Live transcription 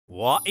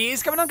What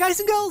is going on,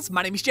 guys and girls?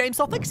 My name is James,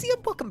 ThnxCya,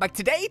 and welcome back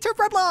today to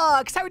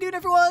Roblox. How are we doing,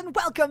 everyone?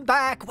 Welcome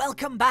back,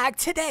 welcome back.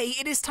 Today,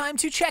 it is time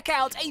to check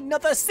out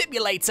another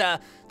simulator.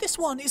 This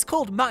one is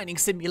called Mining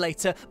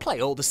Simulator.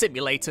 Play all the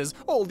simulators,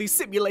 all these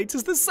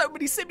simulators. There's so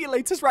many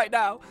simulators right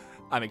now.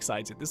 I'm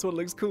excited. This one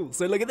looks cool.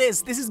 So look at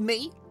this. This is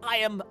me. I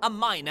am a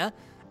miner,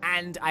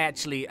 and I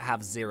actually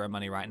have zero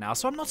money right now,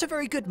 so I'm not a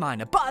very good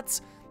miner, but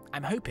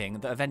I'm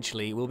hoping that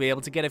eventually we'll be able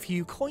to get a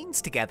few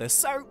coins together.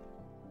 So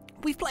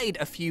we've played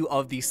a few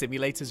of these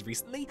simulators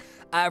recently.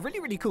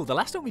 Really cool. The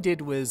last one we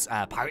did was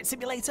Pirate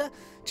Simulator.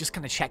 Just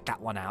kind of check that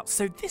one out.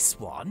 So this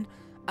one,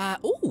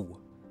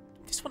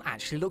 this one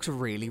actually looks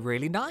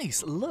really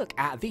nice. Look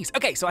at these.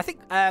 Okay, so I think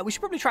we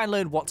should probably try and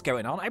learn what's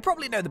going on. I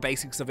probably know the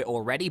basics of it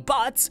already,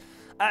 but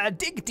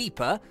dig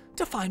deeper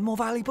to find more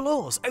valuable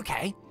ores.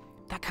 Okay,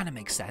 that kind of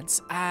makes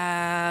sense.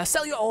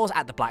 Sell your ores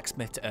at the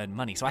blacksmith to earn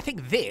money. So I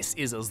think this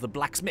is us, the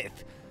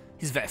blacksmith.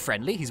 He's very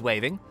friendly. He's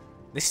waving.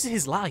 This is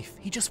his life.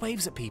 He just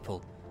waves at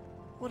people.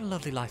 What a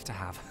lovely life to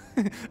have.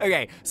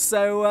 Okay,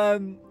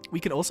 so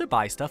we can also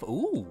buy stuff.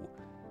 Ooh.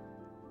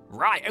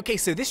 Right, okay,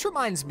 so this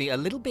reminds me a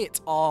little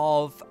bit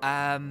of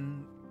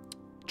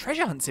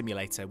Treasure Hunt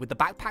Simulator with the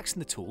backpacks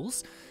and the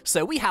tools.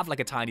 So we have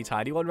like a tiny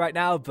one right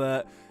now,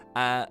 but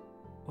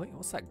wait,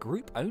 what's that?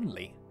 Group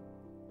only?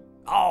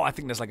 Oh, I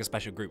think there's like a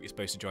special group you're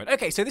supposed to join.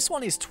 Okay, so this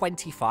one is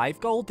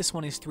 25 gold. This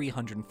one is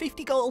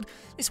 350 gold.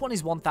 This one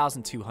is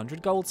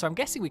 1,200 gold. So I'm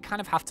guessing we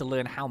kind of have to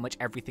learn how much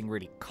everything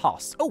really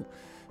costs. Oh,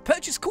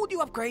 purchase cool new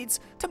upgrades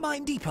to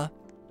mine deeper.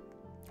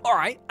 All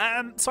right,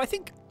 so I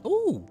think,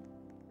 oh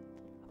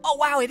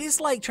wow, it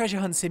is like Treasure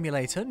Hunt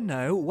Simulator.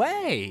 No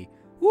way.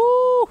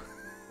 Woo.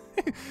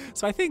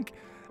 So I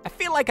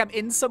feel like I'm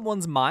in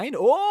someone's mine.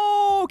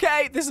 Oh,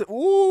 okay, this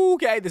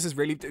is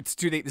really, it's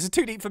too deep. This is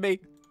too deep for me.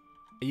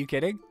 Are you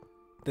kidding?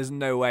 There's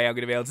no way I'm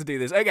going to be able to do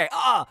this. Okay,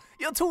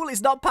 your tool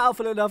is not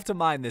powerful enough to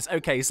mine this.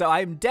 Okay, so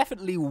I'm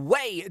definitely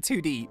way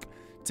too deep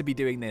to be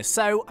doing this.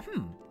 So,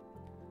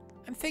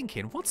 I'm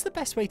thinking, what's the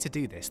best way to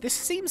do this? This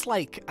seems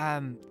like,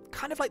 kind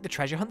of like the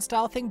treasure hunt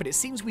style thing, but it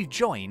seems we've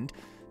joined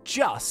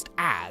just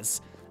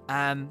as,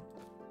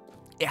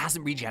 it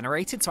hasn't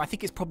regenerated, so I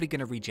think it's probably going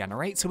to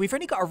regenerate. So we've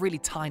only got a really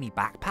tiny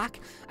backpack.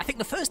 I think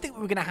the first thing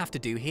we're going to have to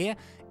do here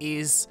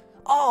is,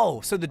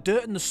 so the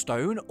dirt and the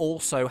stone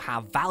also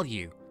have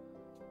value.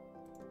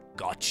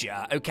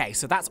 Gotcha. Okay,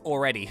 so that's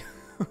already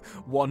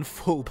one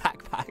full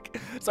backpack.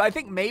 So I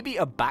think maybe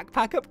a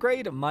backpack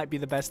upgrade might be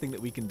the best thing that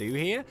we can do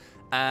here.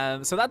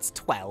 So that's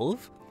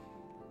 12.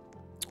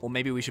 Or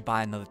maybe we should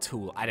buy another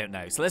tool. I don't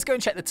know. So let's go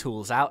and check the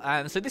tools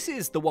out. So this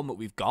is the one that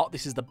we've got.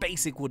 This is the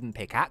basic wooden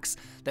pickaxe.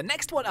 The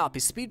next one up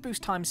is speed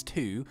boost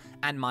 ×2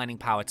 and mining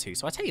power 2.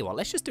 So I tell you what,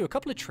 let's just do a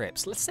couple of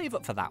trips. Let's save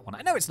up for that one.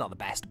 I know it's not the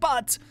best,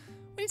 but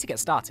we need to get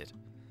started.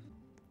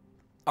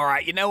 All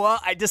right, you know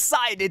what? I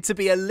decided to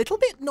be a little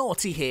bit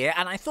naughty here,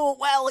 and I thought,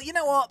 well, you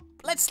know what?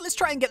 Let's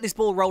try and get this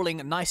ball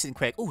rolling nice and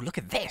quick. Oh, look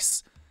at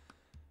this.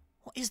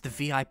 What is the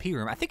VIP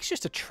room? I think it's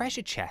just a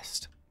treasure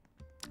chest.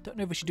 Don't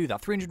know if we should do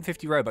that.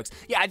 350 Robux.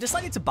 Yeah, I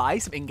decided to buy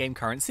some in-game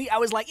currency. I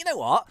was like, you know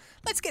what?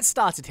 Let's get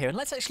started here, and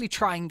let's actually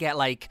try and get,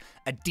 like,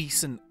 a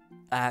decent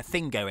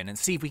thing going and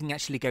see if we can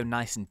actually go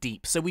nice and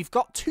deep. So we've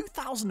got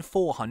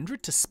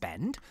 2,400 to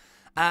spend.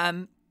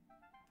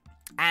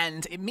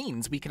 And it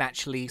means we can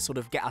actually sort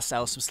of get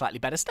ourselves some slightly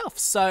better stuff.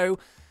 So,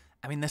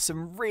 I mean, there's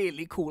some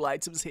really cool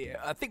items here.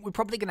 I think we're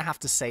probably going to have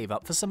to save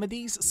up for some of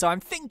these. So I'm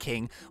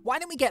thinking, why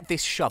don't we get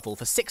this shovel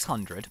for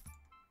 600?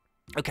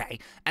 Okay,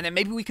 and then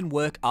maybe we can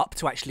work up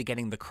to actually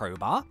getting the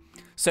crowbar.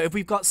 So if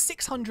we've got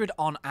 600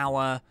 on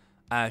our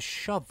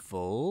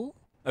shovel...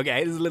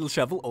 Okay, there's a little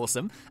shovel,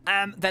 awesome.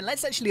 Then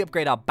let's actually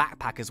upgrade our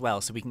backpack as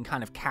well so we can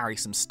kind of carry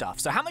some stuff.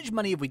 So how much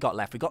money have we got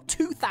left? We've got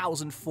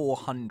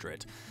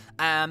 2,400.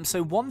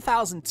 So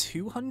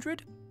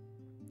 1,200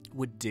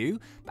 would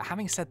do. But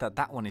having said that,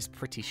 that one is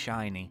pretty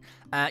shiny.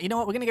 You know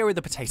what? We're going to go with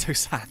the potato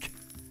sack,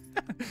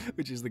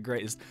 which is the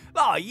greatest.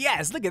 Oh,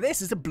 yes, look at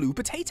this. It's a blue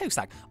potato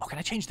sack. Oh, can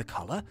I change the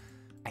color?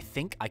 I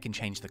think I can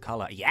change the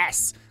color.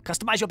 Yes,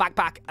 customize your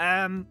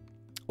backpack.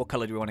 What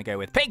color do we want to go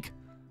with? Pink.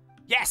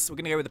 Yes, we're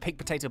going to go with the pink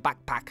potato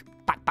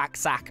backpack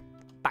sack.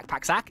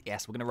 Backpack sack?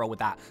 Yes, we're going to roll with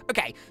that.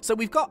 Okay, so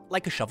we've got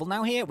like a shovel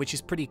now here, which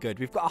is pretty good.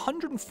 We've got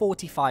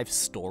 145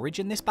 storage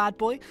in this bad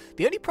boy.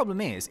 The only problem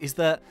is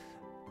that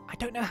I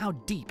don't know how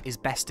deep is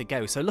best to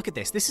go. So look at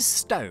this. This is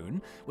stone,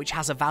 which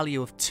has a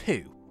value of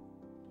 2.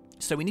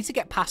 So we need to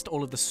get past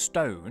all of the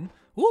stone.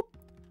 Whoop.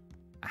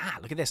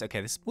 Look at this.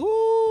 Okay, this...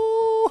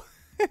 Woo!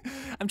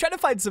 I'm trying to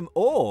find some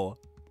ore.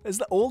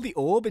 Has all the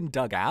ore been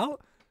dug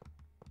out?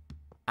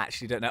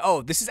 Actually don't know.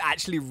 Oh, this is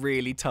actually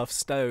really tough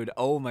stone.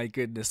 Oh my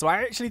goodness. So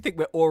I actually think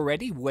we're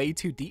already way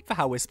too deep for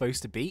how we're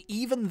supposed to be,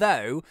 even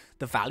though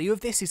the value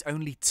of this is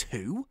only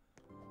 2.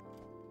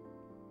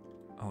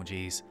 Oh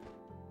geez.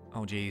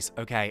 Oh geez.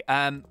 Okay.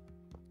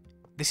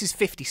 This is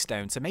 50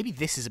 stone, so maybe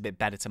this is a bit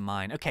better to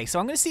mine. Okay, so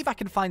I'm going to see if I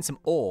can find some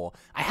ore.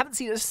 I haven't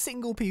seen a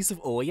single piece of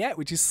ore yet,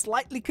 which is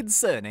slightly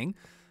concerning,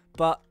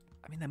 but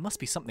I mean, there must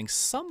be something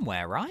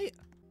somewhere, right?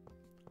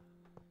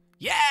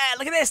 Yeah,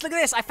 look at this, look at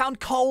this. I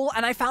found coal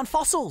and I found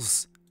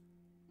fossils.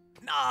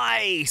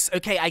 Nice.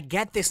 Okay, I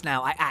get this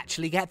now. I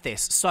actually get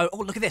this. So, oh,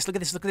 look at this. Look at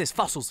this. Look at this.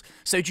 Fossils.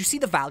 So, do you see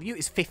the value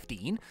is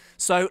 15?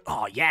 So,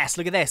 oh, yes,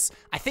 look at this.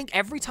 I think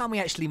every time we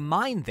actually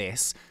mine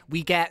this,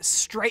 we get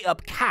straight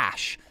up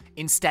cash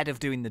instead of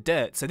doing the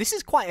dirt. So, this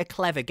is quite a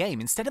clever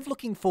game. Instead of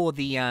looking for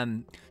the,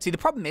 see, the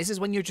problem is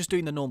when you're just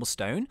doing the normal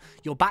stone,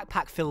 your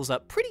backpack fills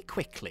up pretty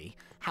quickly.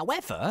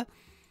 However,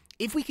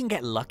 if we can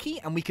get lucky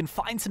and we can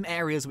find some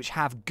areas which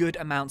have good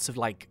amounts of,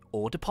 like,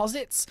 ore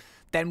deposits,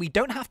 then we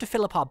don't have to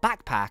fill up our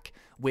backpack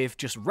with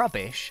just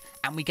rubbish,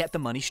 and we get the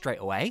money straight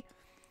away.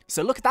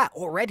 So look at that.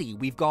 Already,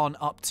 we've gone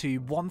up to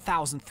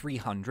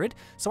 1,300.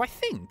 So I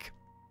think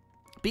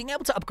being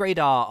able to upgrade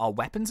our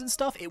weapons and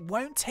stuff, it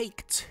won't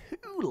take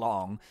too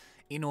long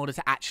in order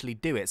to actually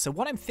do it. So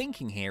what I'm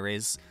thinking here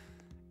is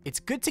it's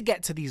good to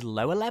get to these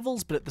lower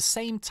levels, but at the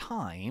same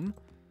time,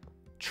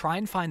 try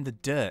and find the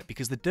dirt,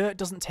 because the dirt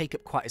doesn't take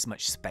up quite as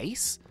much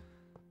space.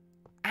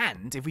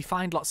 And if we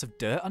find lots of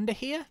dirt under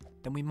here,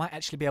 then we might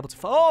actually be able to...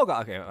 Oh,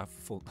 God, okay, I've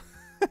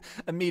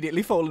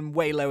immediately fallen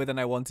way lower than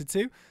I wanted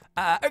to.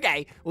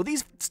 Okay, well,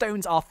 these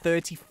stones are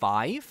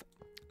 35.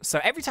 So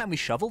every time we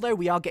shovel, though,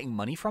 we are getting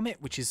money from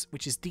it, which is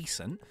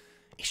decent.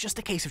 It's just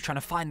a case of trying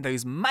to find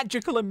those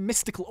magical and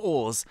mystical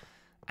ores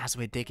as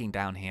we're digging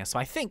down here. So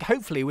I think,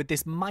 hopefully, with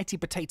this mighty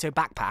potato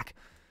backpack,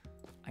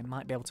 I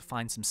might be able to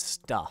find some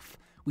stuff.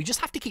 We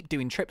just have to keep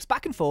doing trips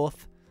back and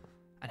forth,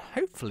 and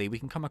hopefully we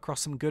can come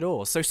across some good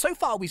ores. So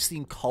far we've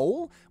seen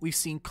coal, we've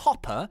seen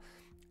copper,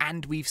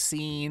 and we've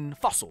seen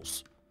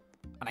fossils.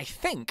 And I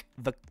think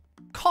the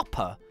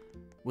copper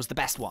was the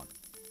best one.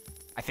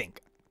 I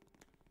think.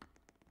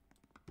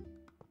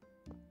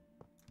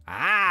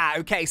 Ah,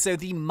 okay, so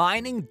the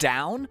mining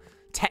down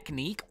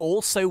technique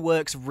also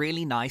works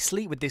really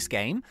nicely with this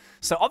game.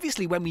 So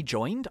obviously when we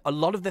joined, a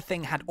lot of the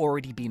thing had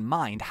already been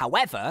mined.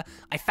 However,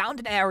 I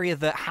found an area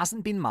that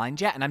hasn't been mined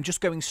yet, and I'm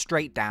just going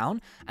straight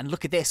down. And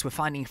look at this, we're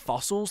finding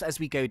fossils as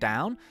we go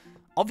down.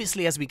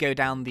 Obviously, as we go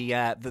down,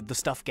 the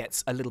stuff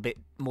gets a little bit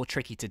more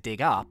tricky to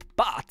dig up,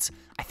 but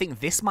I think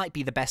this might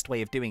be the best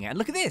way of doing it. And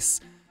look at this.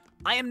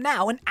 I am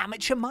now an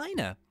amateur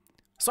miner.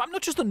 So I'm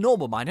not just a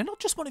normal miner, not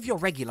just one of your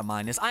regular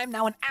miners. I am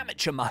now an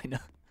amateur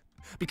miner.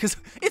 Because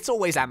it's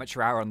always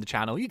amateur hour on the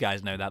channel. You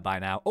guys know that by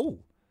now. Oh,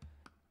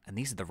 and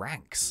these are the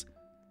ranks.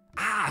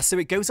 Ah, so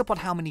it goes up on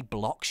how many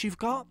blocks you've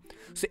got.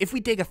 So if we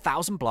dig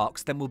 1,000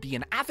 blocks, then we'll be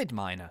an avid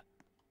miner.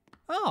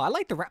 Oh, I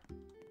like the rank.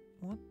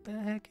 What the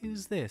heck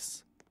is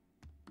this?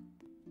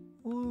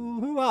 Ooh,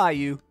 who are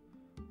you?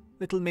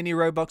 Little mini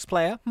Roblox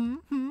player?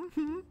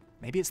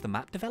 Maybe it's the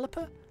map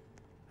developer?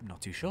 I'm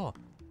not too sure.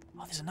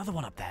 Oh, there's another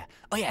one up there.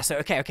 Oh, yeah, so,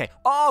 okay.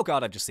 Oh,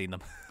 God, I've just seen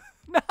them.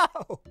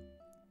 No!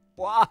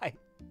 Why?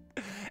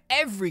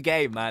 Every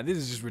game, man. This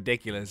is just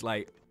ridiculous.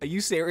 Like, are you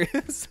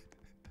serious?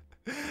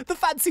 The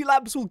fancy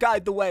lamps will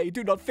guide the way.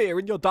 Do not fear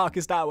in your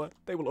darkest hour.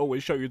 They will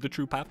always show you the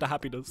true path to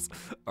happiness.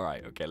 All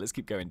right, okay, let's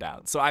keep going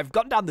down. So I've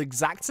gone down the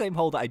exact same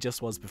hole that I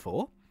just was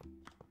before.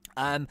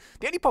 The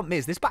only problem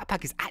is this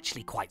backpack is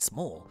actually quite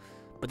small.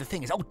 But the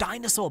thing is, oh,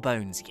 dinosaur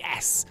bones,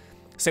 yes.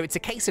 So it's a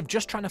case of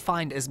just trying to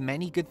find as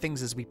many good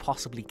things as we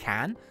possibly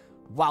can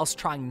whilst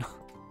trying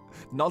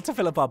not to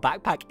fill up our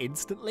backpack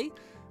instantly.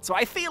 So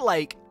I feel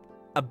like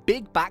a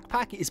big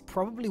backpack is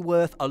probably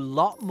worth a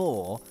lot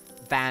more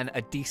than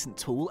a decent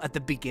tool at the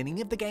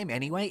beginning of the game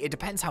anyway. It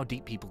depends how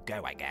deep people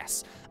go, I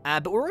guess.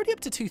 But we're already up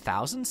to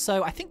 2,000,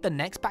 so I think the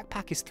next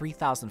backpack is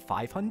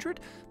 3,500.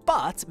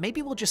 But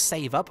maybe we'll just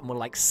save up and we'll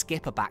like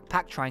skip a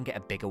backpack, try and get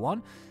a bigger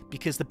one.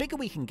 Because the bigger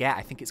we can get,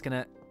 I think it's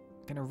gonna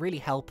really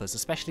help us,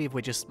 especially if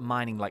we're just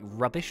mining like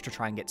rubbish to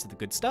try and get to the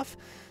good stuff.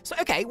 So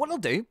okay, what I'll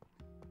do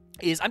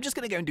is I'm just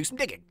gonna go and do some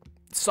digging.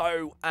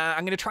 So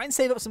I'm gonna try and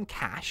save up some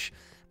cash.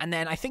 And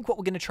then I think what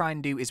we're going to try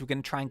and do is we're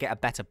going to try and get a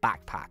better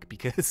backpack,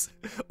 because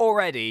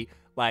already,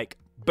 like,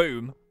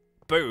 boom,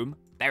 boom,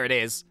 there it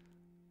is.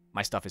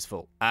 My stuff is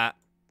full.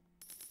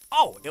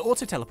 Oh, it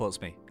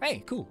auto-teleports me.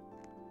 Hey, cool.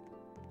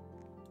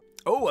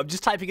 Oh, I'm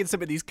just typing in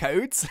some of these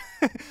codes.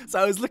 So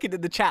I was looking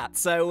in the chat.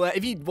 So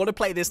if you want to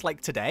play this,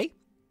 like, today,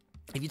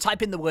 if you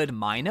type in the word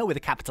miner with a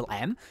capital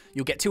M,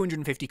 you'll get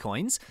 250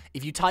 coins.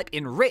 If you type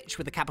in rich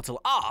with a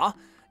capital R,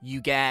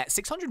 you get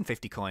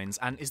 650 coins.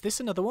 And is this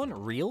another one?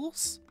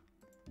 Reels?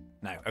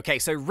 No. Okay,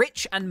 so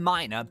rich and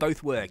miner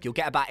both work. You'll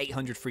get about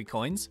 800 free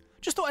coins.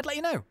 Just thought I'd let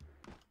you know.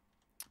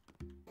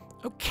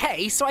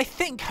 Okay, so I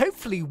think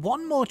hopefully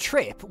one more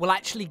trip will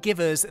actually give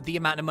us the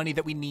amount of money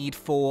that we need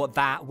for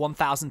that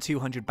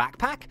 1,200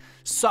 backpack.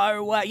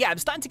 So, yeah, I'm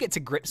starting to get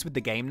to grips with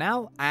the game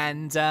now,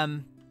 and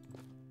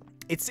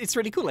it's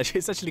really cool.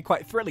 It's actually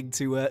quite thrilling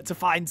to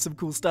find some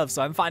cool stuff.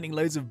 So I'm finding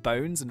loads of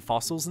bones and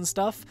fossils and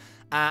stuff.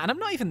 And I'm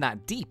not even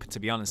that deep, to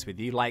be honest with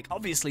you. Like,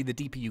 obviously, the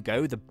deeper you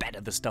go, the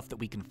better the stuff that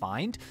we can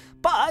find.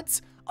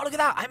 But, oh, look at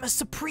that. I'm a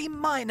supreme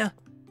miner.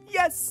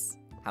 Yes.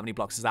 How many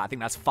blocks is that? I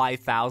think that's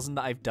 5,000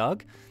 that I've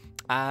dug.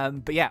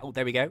 But yeah, oh,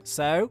 there we go.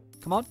 So,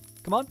 come on,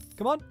 come on,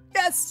 come on.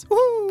 Yes.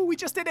 Woo, we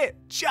just did it.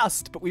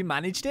 But we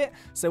managed it.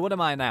 So what am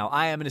I now?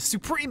 I am a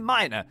supreme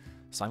miner.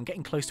 So I'm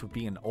getting close to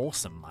being an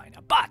awesome miner.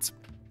 But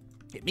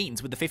It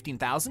means with the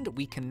 15,000,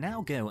 we can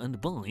now go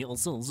and buy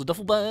ourselves a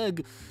duffel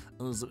bag.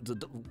 Where's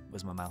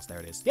my mouse? There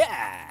it is.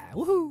 Yeah!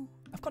 Woohoo!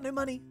 I've got no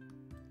money.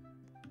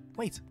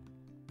 Wait.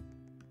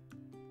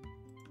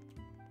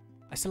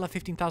 I still have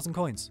 15,000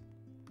 coins.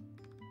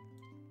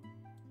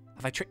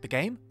 Have I tricked the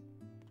game?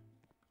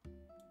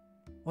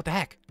 What the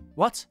heck?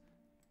 What?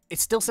 It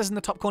still says in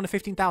the top corner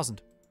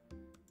 15,000.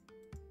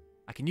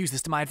 I can use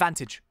this to my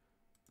advantage.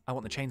 I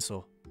want the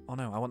chainsaw. Oh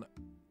no, I want...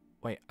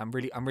 Wait, I'm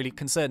really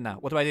concerned now.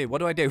 What do I do? What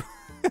do I do?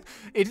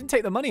 It didn't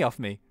take the money off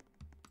me.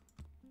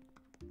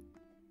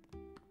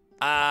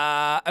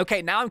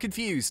 Okay, now I'm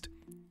confused.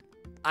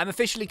 I'm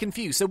officially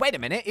confused. So wait a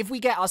minute. If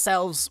we get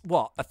ourselves,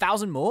 what,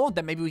 1,000 more,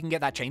 then maybe we can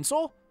get that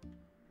chainsaw?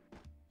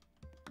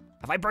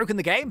 Have I broken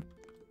the game?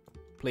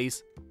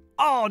 Please.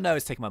 Oh no,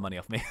 it's taking my money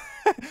off me.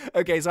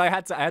 Okay, so I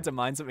had to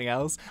mine something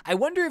else. I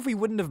wonder if we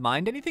wouldn't have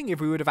mined anything if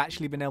we would have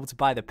actually been able to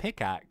buy the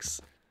pickaxe.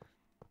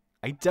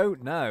 I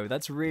don't know.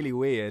 That's really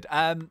weird.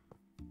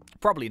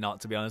 Probably not,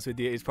 to be honest with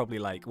you. It's probably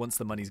like, once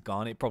the money's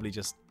gone, it probably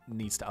just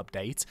needs to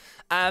update.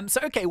 So,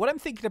 okay, what I'm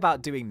thinking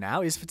about doing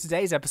now is for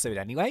today's episode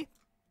anyway,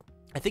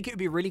 I think it would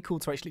be really cool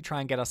to actually try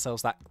and get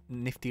ourselves that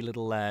nifty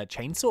little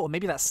chainsaw, or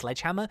maybe that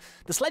sledgehammer.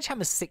 The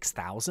sledgehammer's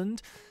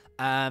 6,000,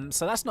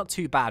 so that's not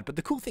too bad. But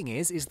the cool thing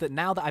is that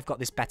now that I've got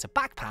this better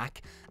backpack,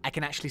 I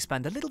can actually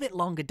spend a little bit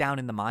longer down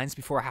in the mines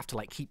before I have to,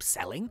 like, keep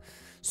selling.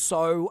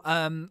 So,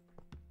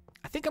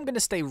 I think I'm going to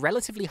stay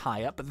relatively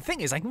high up, but the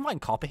thing is, I can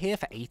find copper here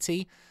for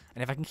 80,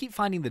 and if I can keep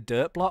finding the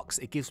dirt blocks,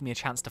 it gives me a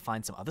chance to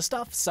find some other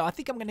stuff. So I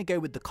think I'm going to go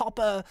with the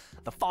copper,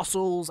 the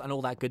fossils, and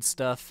all that good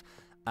stuff,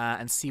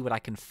 and see what I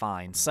can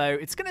find. So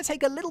it's going to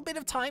take a little bit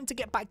of time to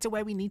get back to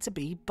where we need to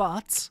be,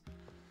 but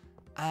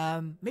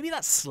maybe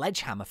that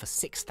sledgehammer for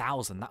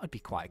 6,000, that would be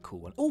quite a cool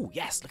one. Oh,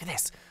 yes, look at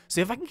this.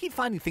 So if I can keep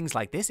finding things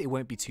like this, it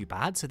won't be too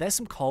bad. So there's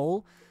some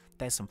coal,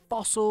 there's some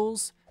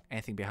fossils.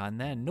 Anything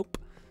behind there? Nope.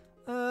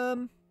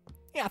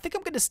 Yeah, I think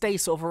I'm going to stay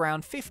sort of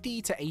around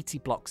 50 to 80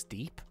 blocks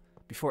deep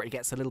before it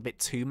gets a little bit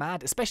too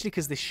mad, especially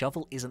because this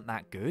shovel isn't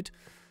that good.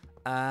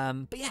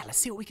 But yeah, let's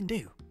see what we can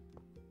do.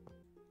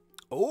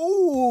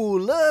 Oh,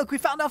 look, we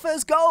found our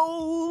first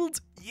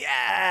gold.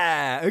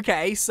 Yeah.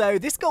 Okay, so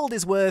this gold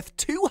is worth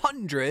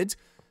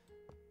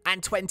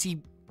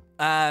 220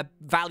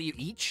 value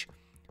each.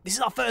 This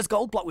is our first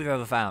gold block we've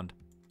ever found.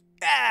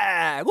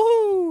 Yeah,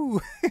 woo!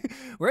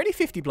 We're only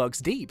 50 blocks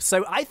deep,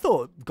 so I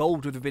thought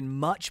gold would have been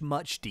much,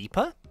 much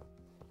deeper.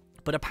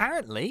 But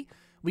apparently,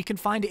 we can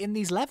find it in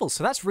these levels,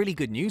 so that's really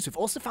good news. We've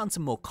also found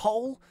some more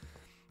coal.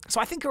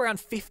 So I think around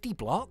 50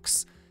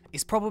 blocks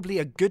is probably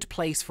a good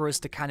place for us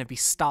to kind of be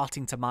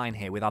starting to mine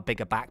here with our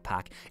bigger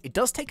backpack. It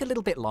does take a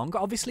little bit longer,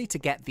 obviously, to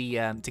get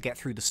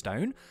through the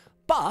stone.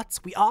 But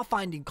we are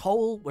finding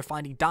coal, we're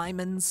finding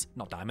diamonds,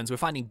 not diamonds, we're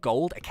finding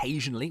gold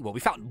occasionally. Well, we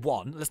found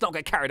one. Let's not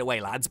get carried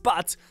away, lads.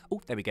 But,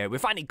 oh, there we go. We're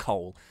finding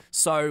coal.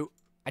 So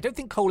I don't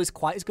think coal is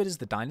quite as good as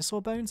the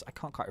dinosaur bones. I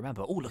can't quite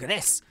remember. Oh, look at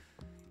this.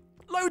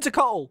 Loads of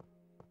coal.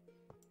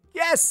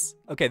 Yes.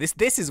 Okay,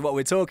 this is what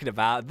we're talking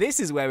about. This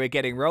is where we're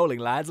getting rolling,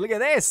 lads. Look at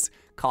this.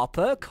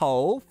 Copper,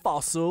 coal,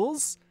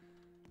 fossils.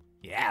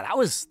 Yeah, that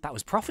was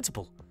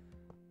profitable.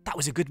 That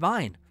was a good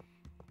mine.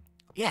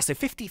 Yeah, so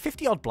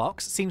 50 odd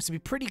blocks seems to be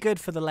pretty good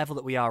for the level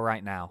that we are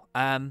right now.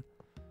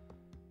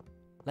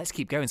 Let's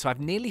keep going. So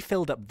I've nearly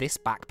filled up this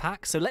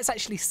backpack. So let's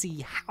actually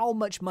see how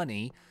much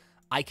money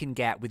I can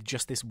get with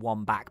just this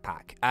one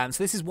backpack.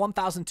 So this is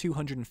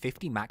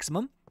 1,250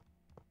 maximum.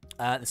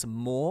 There's some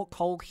more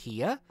coal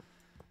here.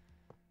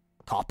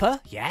 Copper,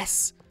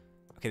 yes.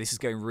 Okay, this is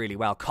going really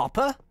well.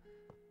 Copper.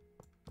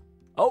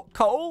 Oh,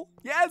 coal,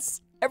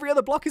 yes. Every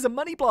other block is a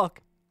money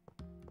block.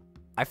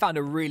 I found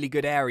a really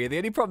good area. The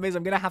only problem is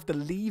I'm going to have to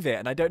leave it,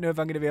 and I don't know if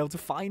I'm going to be able to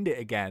find it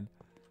again.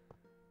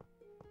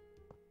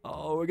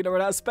 Oh, we're going to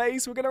run out of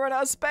space. We're going to run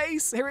out of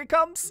space. Here it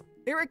comes.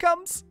 Here it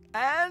comes.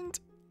 And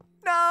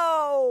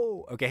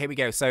no. Okay, here we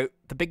go. So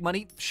the big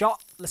money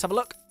shot. Let's have a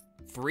look.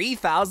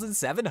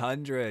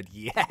 3,700.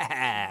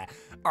 Yeah.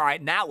 All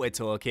right, now we're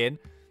talking.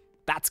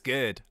 That's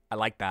good. I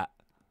like that.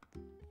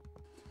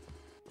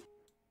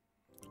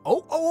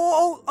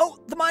 Oh,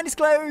 the mine is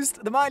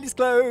closed. The mine is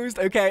closed.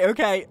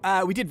 Okay.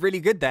 We did really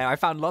good there. I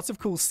found lots of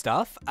cool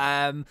stuff.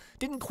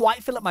 Didn't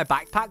quite fill up my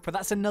backpack, but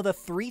that's another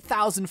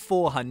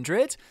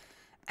 3,400.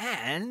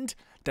 And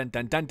dun,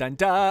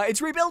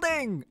 it's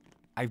rebuilding.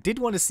 I did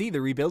want to see the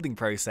rebuilding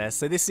process.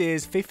 So this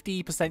is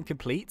 50%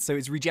 complete. So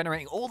it's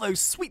regenerating all those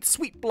sweet,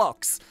 sweet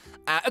blocks.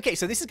 Okay,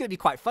 so this is going to be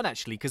quite fun,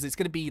 actually, because it's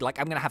going to be like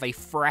I'm going to have a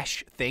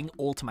fresh thing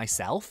all to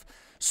myself.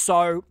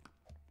 So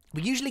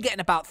we're usually getting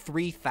about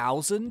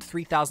 3,000,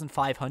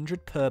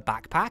 3,500 per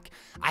backpack.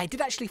 I did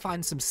actually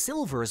find some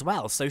silver as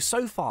well. So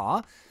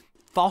far,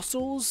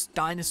 fossils,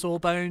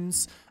 dinosaur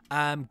bones,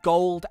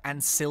 gold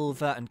and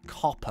silver and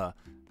copper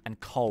and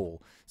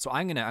coal. So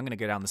I'm gonna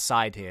go down the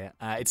side here.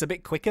 It's a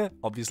bit quicker,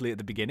 obviously, at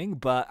the beginning,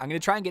 but I'm gonna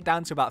try and get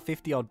down to about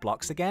 50 odd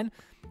blocks again.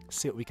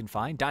 See what we can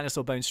find.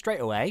 Dinosaur bones straight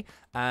away.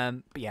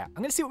 But yeah, I'm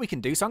gonna see what we can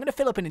do. So I'm gonna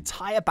fill up an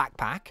entire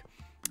backpack,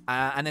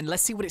 and then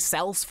let's see what it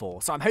sells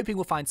for. So I'm hoping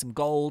we'll find some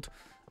gold.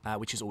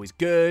 which is always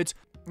good.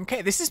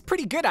 Okay, this is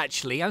pretty good,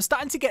 actually. I'm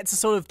starting to get to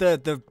sort of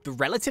the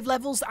relative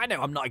levels. I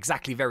know I'm not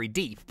exactly very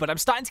deep, but I'm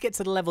starting to get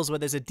to the levels where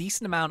there's a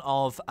decent amount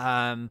of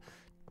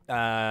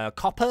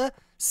copper,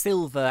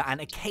 silver, and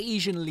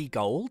occasionally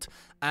gold.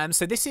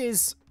 So this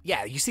is,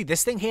 yeah, you see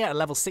this thing here at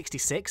level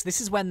 66.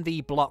 This is when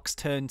the blocks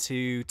turn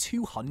to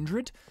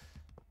 200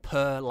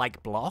 per,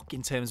 like, block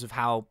in terms of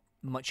how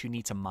much you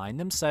need to mine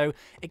them. So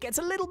it gets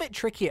a little bit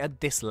tricky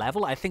at this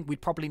level. I think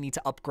we'd probably need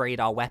to upgrade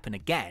our weapon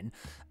again.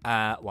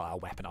 Well,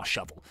 our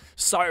shovel.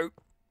 So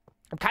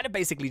I'm kind of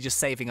basically just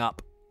saving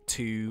up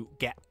to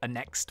get a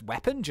next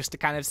weapon just to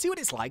kind of see what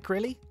it's like,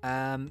 really.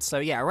 So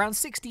yeah, around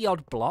 60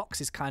 odd blocks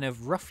is kind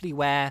of roughly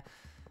where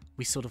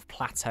we sort of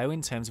plateau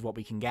in terms of what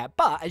we can get.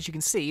 But as you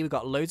can see, we've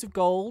got loads of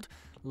gold,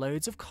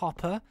 loads of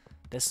copper.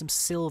 There's some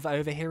silver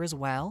over here as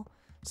well.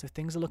 So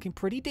things are looking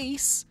pretty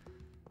decent.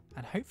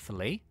 And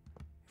hopefully,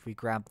 if we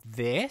grab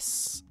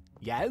this,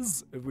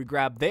 yes, if we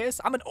grab this,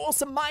 I'm an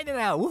awesome miner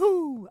now.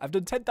 Woohoo! I've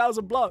done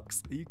 10,000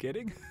 blocks. Are you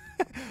kidding?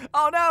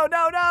 Oh, no,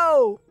 no,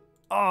 no.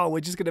 Oh,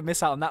 we're just going to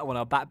miss out on that one.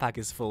 Our backpack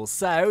is full.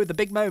 So, the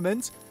big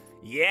moment.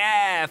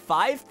 Yeah,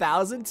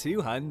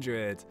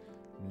 5,200.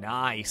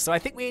 Nice. So, I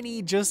think we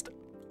need just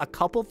a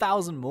couple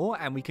thousand more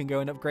and we can go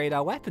and upgrade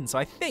our weapon. So,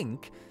 I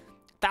think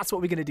that's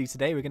what we're going to do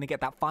today. We're going to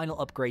get that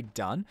final upgrade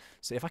done.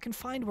 So, if I can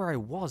find where I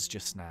was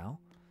just now.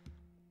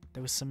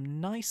 There was some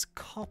nice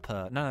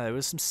copper. No, there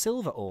was some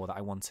silver ore that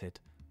I wanted.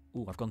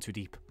 Ooh, I've gone too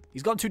deep.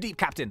 He's gone too deep,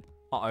 Captain.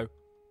 Uh-oh.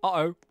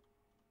 Uh-oh.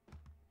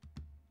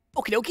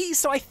 Okie dokie,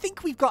 so I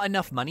think we've got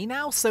enough money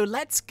now. So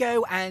let's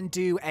go and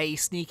do a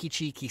sneaky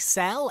cheeky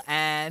sell.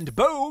 And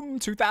boom,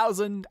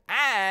 2,000.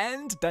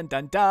 And dun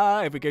dun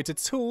dun. If we go to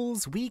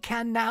tools, we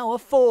can now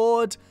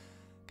afford...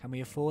 Can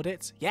we afford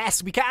it?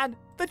 Yes, we can.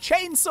 The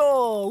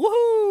chainsaw.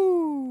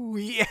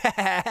 Woohoo!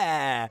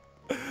 Yeah.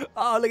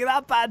 Oh, look at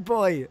that bad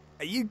boy.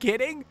 Are you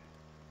kidding?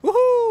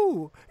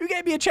 Woohoo! Who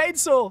gave me a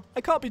chainsaw?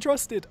 I can't be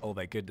trusted. Oh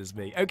my goodness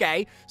me.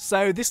 Okay,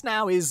 so this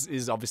now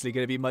is obviously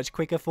going to be much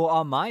quicker for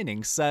our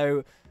mining.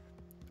 So,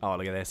 oh,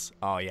 look at this.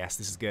 Oh yes,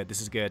 this is good.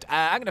 This is good.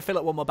 I'm going to fill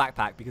up one more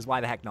backpack because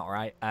why the heck not,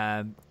 right?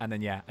 And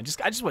then yeah, I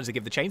just wanted to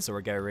give the chainsaw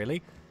a go.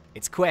 Really,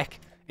 it's quick.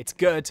 It's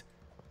good.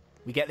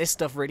 We get this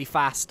stuff really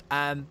fast.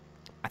 I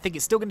think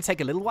it's still going to take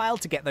a little while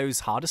to get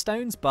those harder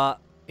stones, but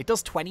it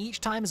does 20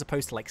 each time as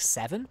opposed to like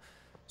 7.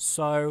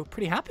 So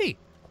pretty happy.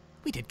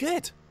 We did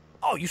good.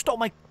 Oh, you stole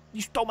my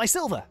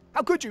silver.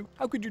 How could you?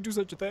 How could you do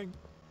such a thing?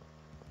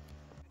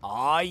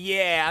 Oh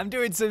yeah, I'm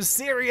doing some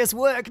serious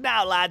work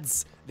now,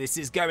 lads. This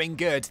is going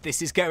good.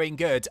 This is going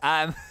good.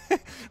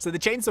 So the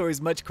chainsaw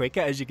is much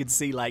quicker, as you can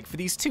see, like for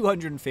these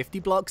 250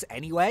 blocks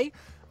anyway.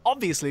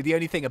 Obviously, the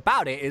only thing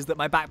about it is that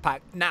my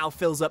backpack now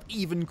fills up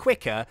even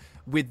quicker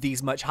with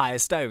these much higher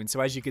stones. So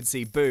as you can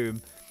see,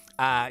 boom.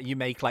 You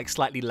make like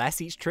slightly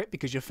less each trip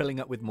because you're filling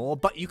up with more,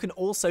 but you can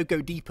also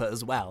go deeper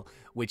as well,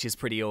 which is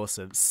pretty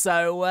awesome.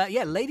 So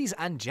yeah, ladies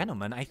and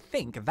gentlemen, I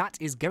think that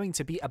is going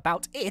to be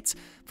about it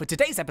for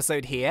today's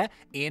episode here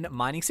in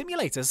Mining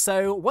Simulator.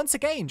 So once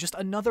again, just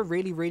another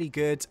really, really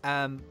good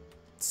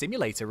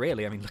simulator,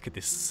 really. I mean, look at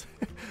this.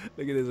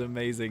 Look at this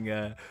amazing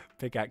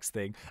pickaxe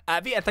thing.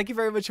 But yeah, thank you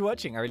very much for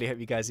watching. I really hope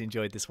you guys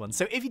enjoyed this one.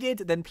 So if you did,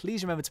 then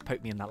please remember to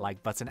poke me in that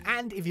like button.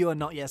 And if you are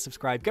not yet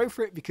subscribed, go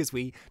for it because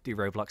we do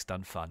Roblox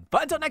done fun.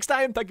 But until next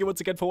time, thank you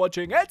once again for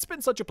watching. It's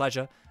been such a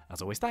pleasure.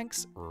 As always,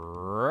 thanks.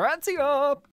 And see ya.